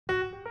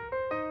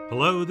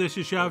Hello, this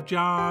is Chef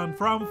John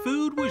from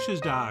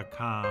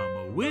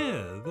foodwishes.com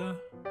with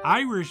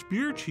Irish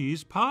beer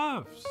cheese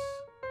puffs.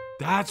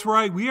 That's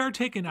right, we are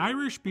taking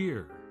Irish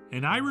beer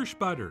and Irish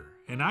butter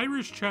and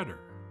Irish cheddar,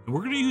 and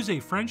we're going to use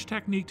a French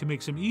technique to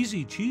make some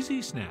easy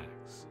cheesy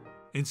snacks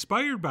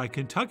inspired by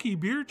Kentucky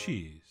beer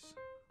cheese,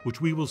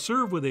 which we will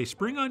serve with a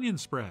spring onion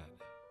spread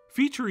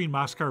featuring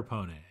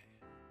mascarpone.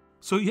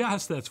 So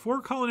yes, that's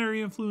 4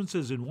 culinary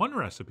influences in one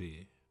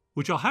recipe,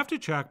 which I'll have to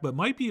check but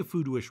might be a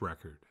Food Wish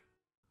record.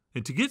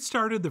 And to get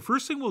started, the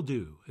first thing we'll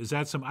do is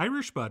add some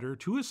Irish butter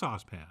to a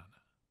saucepan.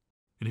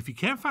 And if you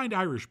can't find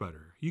Irish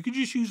butter, you can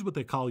just use what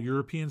they call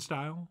European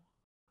style.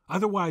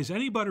 Otherwise,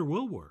 any butter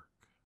will work.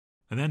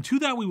 And then to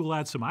that we will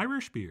add some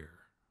Irish beer.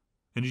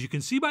 And as you can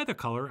see by the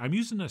color, I'm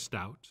using a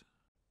stout,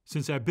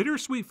 since that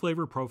bittersweet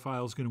flavor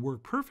profile is going to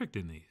work perfect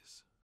in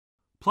these.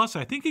 Plus,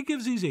 I think it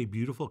gives these a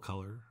beautiful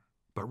color,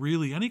 but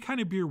really any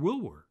kind of beer will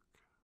work.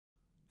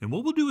 And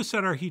what we'll do is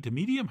set our heat to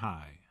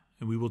medium-high,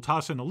 and we will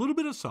toss in a little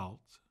bit of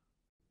salt,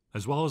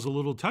 as well as a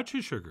little touch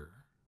of sugar,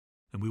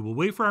 and we will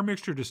wait for our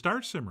mixture to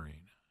start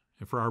simmering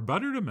and for our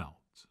butter to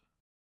melt,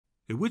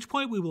 at which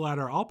point we will add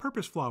our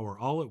all-purpose flour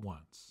all at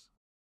once.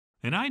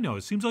 And I know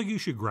it seems like you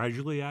should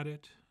gradually add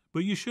it,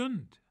 but you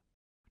shouldn't.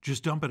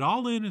 Just dump it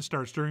all in and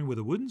start stirring with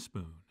a wooden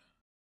spoon.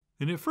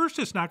 And at first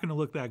it's not going to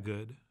look that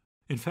good.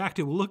 In fact,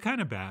 it will look kind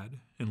of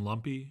bad and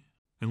lumpy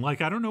and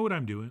like I don't know what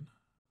I'm doing.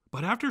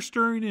 But after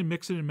stirring and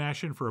mixing and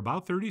mashing for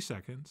about 30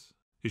 seconds,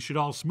 it should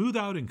all smooth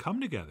out and come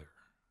together.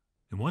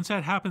 And once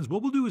that happens,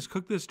 what we'll do is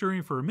cook this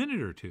stirring for a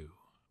minute or two,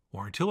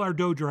 or until our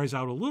dough dries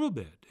out a little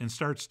bit and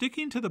starts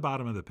sticking to the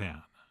bottom of the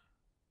pan,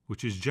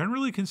 which is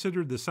generally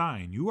considered the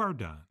sign you are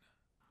done,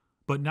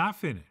 but not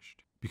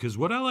finished. Because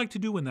what I like to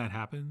do when that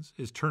happens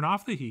is turn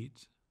off the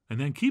heat and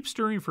then keep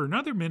stirring for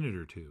another minute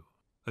or two,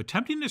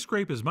 attempting to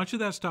scrape as much of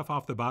that stuff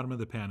off the bottom of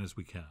the pan as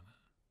we can.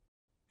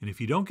 And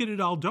if you don't get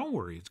it all, don't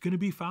worry, it's going to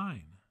be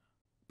fine.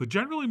 But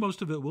generally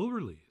most of it will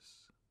release.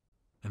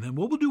 And then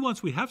what we'll do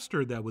once we have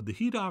stirred that with the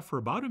heat off for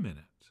about a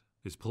minute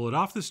is pull it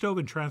off the stove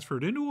and transfer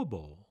it into a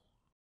bowl,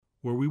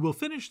 where we will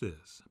finish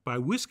this by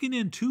whisking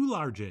in 2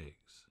 large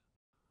eggs.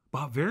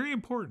 But very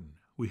important,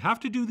 we have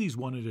to do these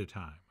one at a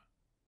time.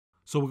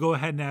 So we'll go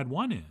ahead and add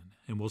 1 in,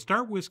 and we'll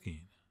start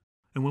whisking.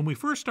 And when we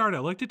first start, I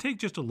like to take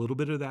just a little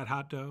bit of that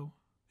hot dough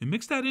and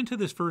mix that into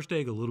this first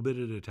egg a little bit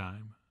at a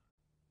time.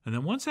 And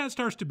then once that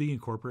starts to be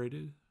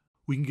incorporated,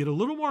 we can get a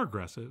little more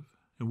aggressive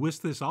and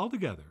whisk this all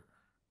together.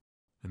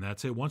 And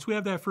that's it. Once we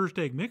have that first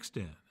egg mixed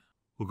in,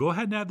 we'll go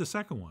ahead and add the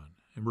second one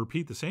and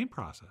repeat the same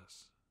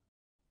process.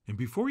 And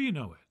before you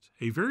know it,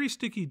 a very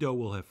sticky dough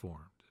will have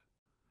formed.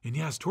 And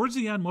yes, towards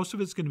the end, most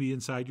of it's going to be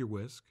inside your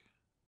whisk.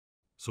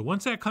 So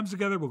once that comes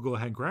together, we'll go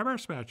ahead and grab our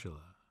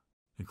spatula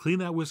and clean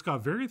that whisk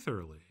off very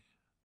thoroughly.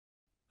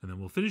 And then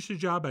we'll finish the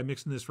job by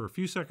mixing this for a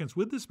few seconds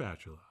with the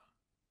spatula.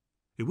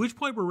 At which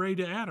point we're ready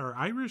to add our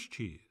Irish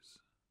cheese,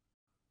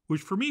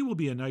 which for me will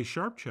be a nice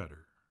sharp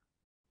cheddar.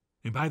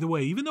 And by the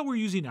way, even though we're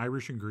using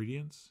Irish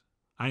ingredients,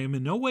 I am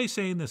in no way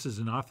saying this is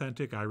an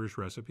authentic Irish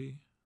recipe.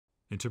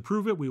 And to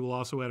prove it, we will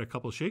also add a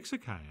couple shakes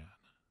of cayenne.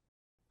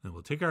 Then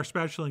we'll take our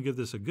spatula and give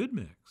this a good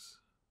mix.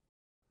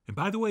 And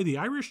by the way, the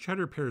Irish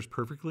cheddar pairs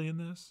perfectly in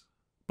this,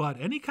 but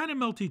any kind of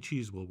melty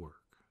cheese will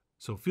work.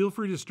 So feel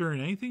free to stir in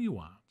anything you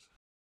want.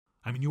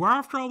 I mean, you are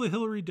after all the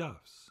Hilary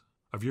Duffs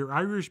of your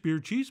Irish beer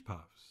cheese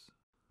puffs.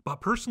 But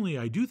personally,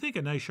 I do think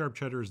a nice sharp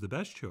cheddar is the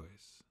best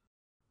choice.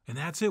 And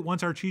that's it.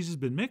 Once our cheese has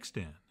been mixed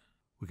in,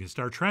 we can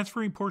start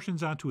transferring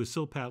portions onto a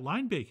Silpat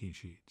lined baking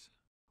sheet,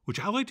 which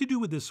I like to do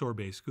with this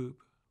sorbet scoop,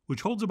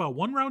 which holds about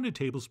 1 rounded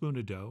tablespoon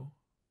of dough.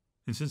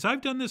 And since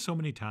I've done this so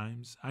many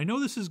times, I know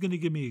this is going to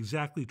give me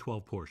exactly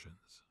 12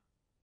 portions,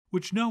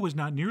 which no is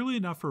not nearly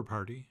enough for a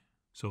party,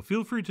 so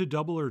feel free to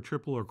double or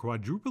triple or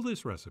quadruple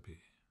this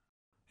recipe.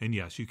 And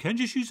yes, you can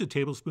just use a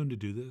tablespoon to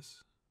do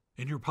this,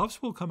 and your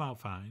puffs will come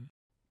out fine,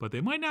 but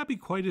they might not be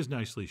quite as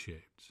nicely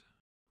shaped.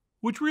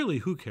 Which really,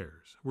 who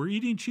cares? We're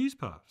eating cheese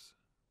puffs.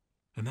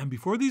 And then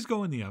before these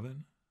go in the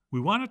oven,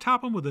 we want to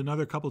top them with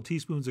another couple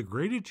teaspoons of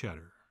grated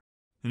cheddar.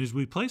 And as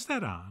we place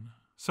that on,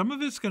 some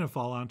of it's going to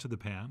fall onto the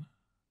pan,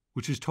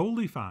 which is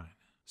totally fine,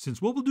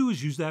 since what we'll do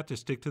is use that to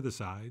stick to the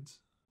sides,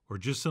 or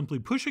just simply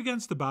push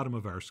against the bottom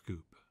of our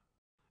scoop.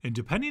 And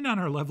depending on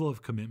our level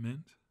of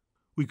commitment,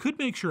 we could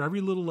make sure every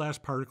little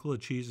last particle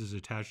of cheese is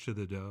attached to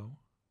the dough.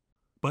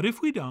 But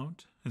if we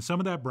don't, and some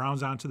of that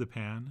browns onto the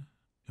pan,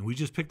 and we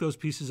just pick those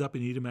pieces up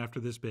and eat them after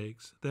this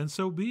bakes, then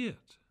so be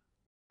it.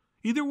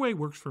 Either way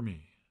works for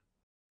me.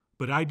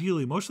 But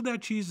ideally, most of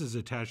that cheese is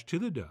attached to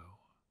the dough.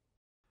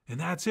 And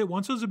that's it.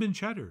 Once those have been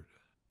cheddared,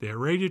 they are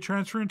ready to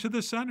transfer into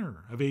the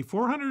center of a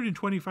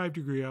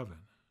 425-degree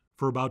oven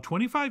for about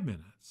 25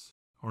 minutes,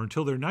 or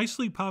until they're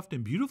nicely puffed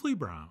and beautifully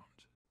browned,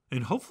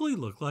 and hopefully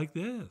look like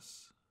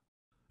this.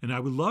 And I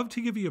would love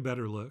to give you a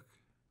better look,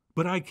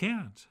 but I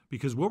can't,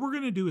 because what we're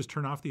going to do is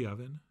turn off the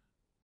oven,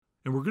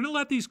 and we're going to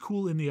let these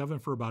cool in the oven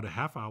for about a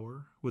half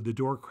hour with the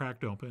door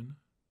cracked open.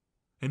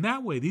 And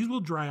that way, these will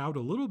dry out a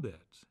little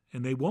bit,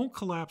 and they won't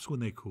collapse when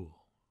they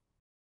cool.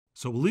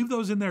 So we'll leave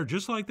those in there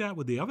just like that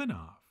with the oven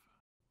off.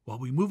 While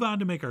we move on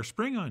to make our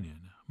spring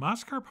onion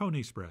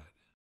mascarpone spread,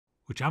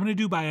 which I'm going to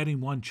do by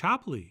adding 1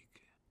 chopped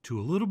leek to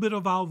a little bit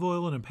of olive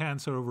oil in a pan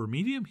set over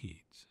medium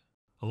heat,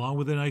 along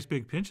with a nice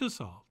big pinch of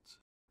salt.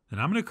 And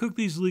I'm going to cook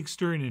these leeks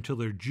stirring until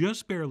they're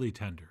just barely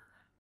tender,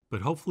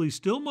 but hopefully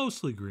still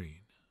mostly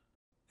green.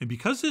 And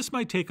because this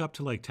might take up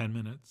to like 10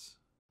 minutes,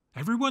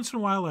 every once in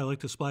a while I like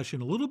to splash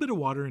in a little bit of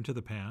water into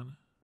the pan,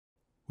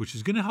 which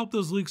is going to help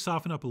those leeks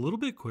soften up a little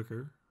bit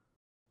quicker,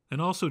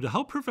 and also to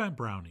help prevent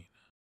browning,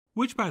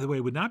 which by the way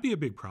would not be a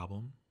big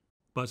problem,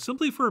 but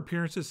simply for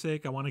appearance's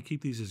sake I want to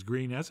keep these as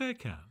green as I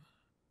can.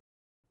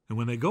 And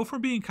when they go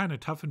from being kind of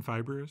tough and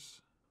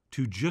fibrous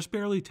to just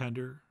barely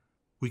tender,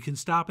 we can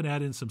stop and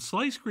add in some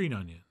sliced green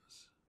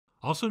onions,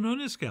 also known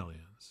as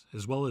scallions,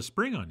 as well as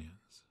spring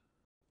onions.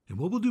 And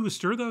what we'll do is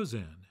stir those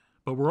in,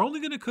 but we're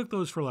only going to cook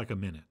those for like a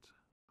minute,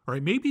 or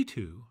maybe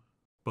 2,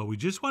 but we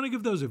just want to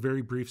give those a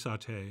very brief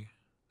saute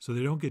so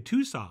they don't get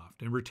too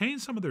soft and retain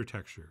some of their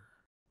texture.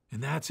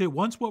 And that's it.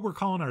 Once what we're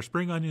calling our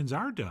spring onions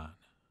are done,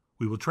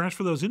 we will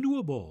transfer those into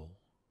a bowl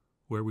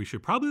where we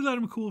should probably let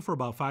them cool for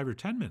about 5 or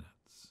 10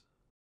 minutes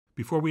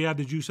before we add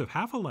the juice of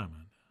half a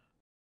lemon,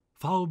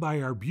 followed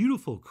by our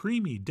beautiful,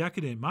 creamy,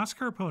 decadent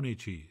mascarpone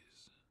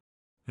cheese.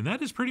 And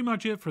that is pretty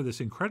much it for this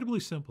incredibly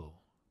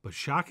simple, but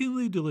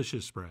shockingly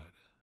delicious spread.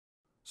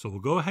 So we'll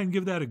go ahead and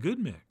give that a good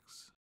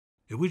mix,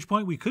 at which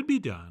point we could be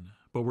done,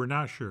 but we're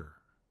not sure,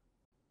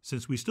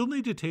 since we still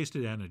need to taste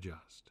it and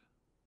adjust.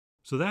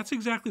 So that's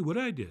exactly what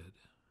I did,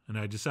 and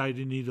I decided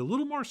to need a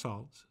little more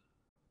salt,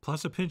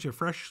 plus a pinch of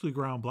freshly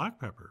ground black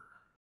pepper.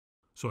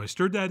 So I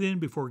stirred that in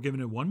before giving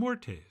it one more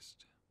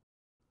taste.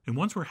 And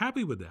once we're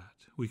happy with that,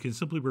 we can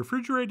simply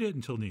refrigerate it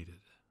until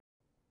needed,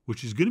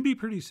 which is going to be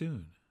pretty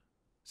soon,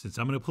 since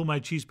I'm going to pull my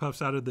cheese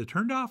puffs out of the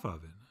turned off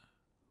oven,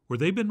 where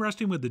they've been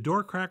resting with the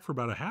door cracked for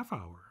about a half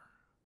hour.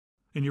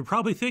 And you're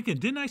probably thinking,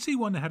 didn't I see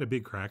one that had a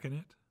big crack in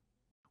it?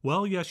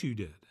 Well, yes, you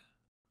did.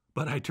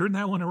 But I turned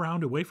that one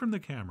around away from the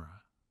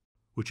camera,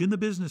 which in the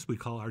business we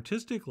call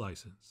artistic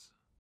license.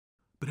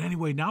 But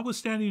anyway,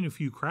 notwithstanding a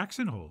few cracks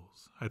and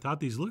holes, I thought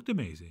these looked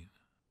amazing,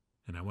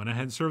 and I went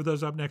ahead and served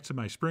those up next to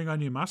my spring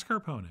onion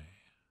mascarpone.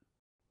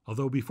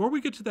 Although before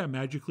we get to that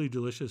magically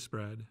delicious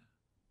spread,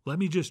 let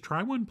me just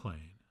try one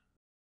plain.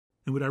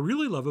 And what I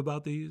really love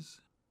about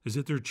these is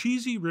that they're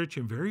cheesy, rich,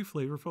 and very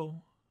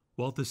flavorful,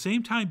 while at the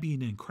same time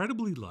being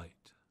incredibly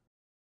light.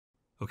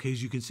 Okay,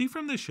 as you can see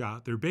from this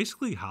shot, they're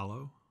basically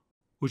hollow,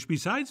 which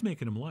besides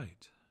making them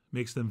light,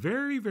 makes them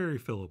very, very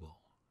fillable,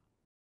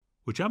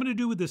 which I'm going to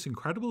do with this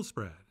incredible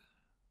spread.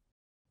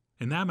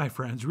 And that, my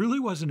friends, really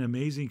was an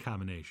amazing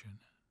combination.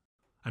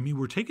 I mean,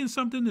 we're taking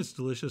something that's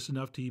delicious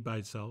enough to eat by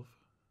itself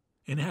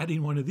and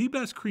adding one of the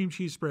best cream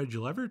cheese spreads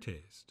you'll ever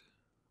taste,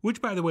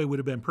 which, by the way, would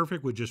have been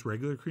perfect with just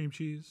regular cream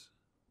cheese,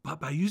 but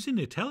by using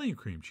Italian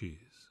cream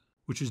cheese,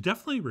 which is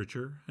definitely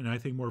richer and I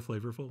think more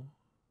flavorful,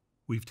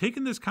 we've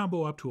taken this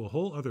combo up to a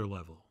whole other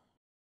level.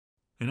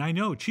 And I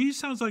know cheese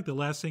sounds like the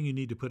last thing you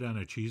need to put on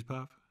a cheese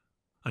puff,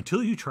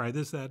 until you try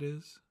this, that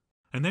is,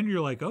 and then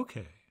you're like,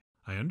 okay,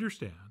 I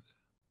understand.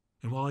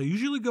 And while I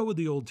usually go with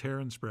the old tear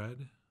and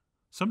spread,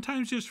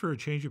 sometimes just for a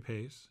change of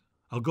pace,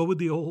 I'll go with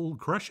the old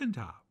crush and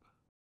top.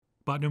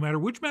 But no matter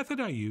which method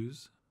I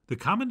use, the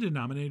common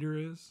denominator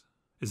is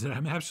that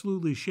I'm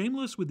absolutely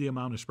shameless with the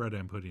amount of spread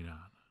I'm putting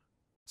on,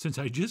 since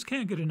I just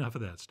can't get enough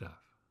of that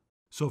stuff.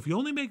 So if you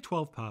only make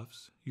 12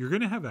 puffs, you're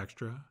going to have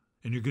extra,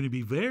 and you're going to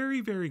be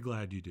very, very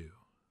glad you do.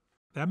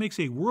 That makes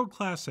a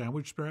world-class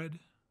sandwich spread,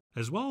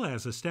 as well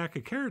as a stack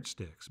of carrot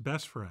sticks,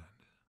 best friend.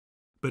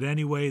 But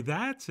anyway,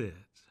 that's it,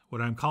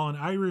 what I'm calling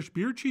Irish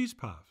beer cheese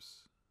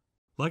puffs.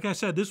 Like I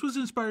said, this was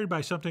inspired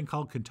by something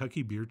called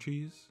Kentucky beer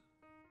cheese,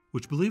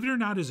 which, believe it or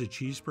not, is a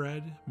cheese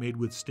spread made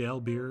with stale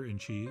beer and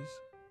cheese,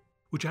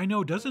 which I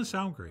know doesn't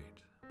sound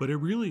great, but it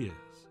really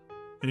is.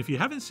 And if you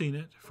haven't seen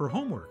it, for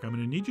homework, I'm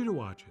going to need you to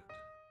watch it.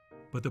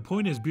 But the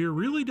point is, beer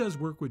really does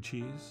work with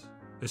cheese,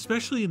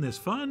 especially in this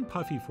fun,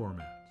 puffy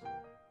format,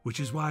 which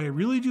is why I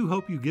really do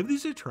hope you give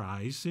these a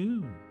try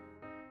soon.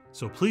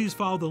 So please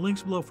follow the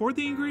links below for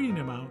the ingredient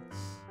amounts,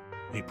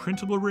 a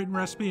printable written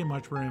recipe, and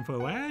much more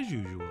info as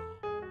usual.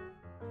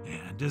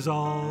 And as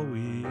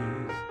always,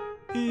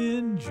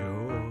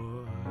 enjoy.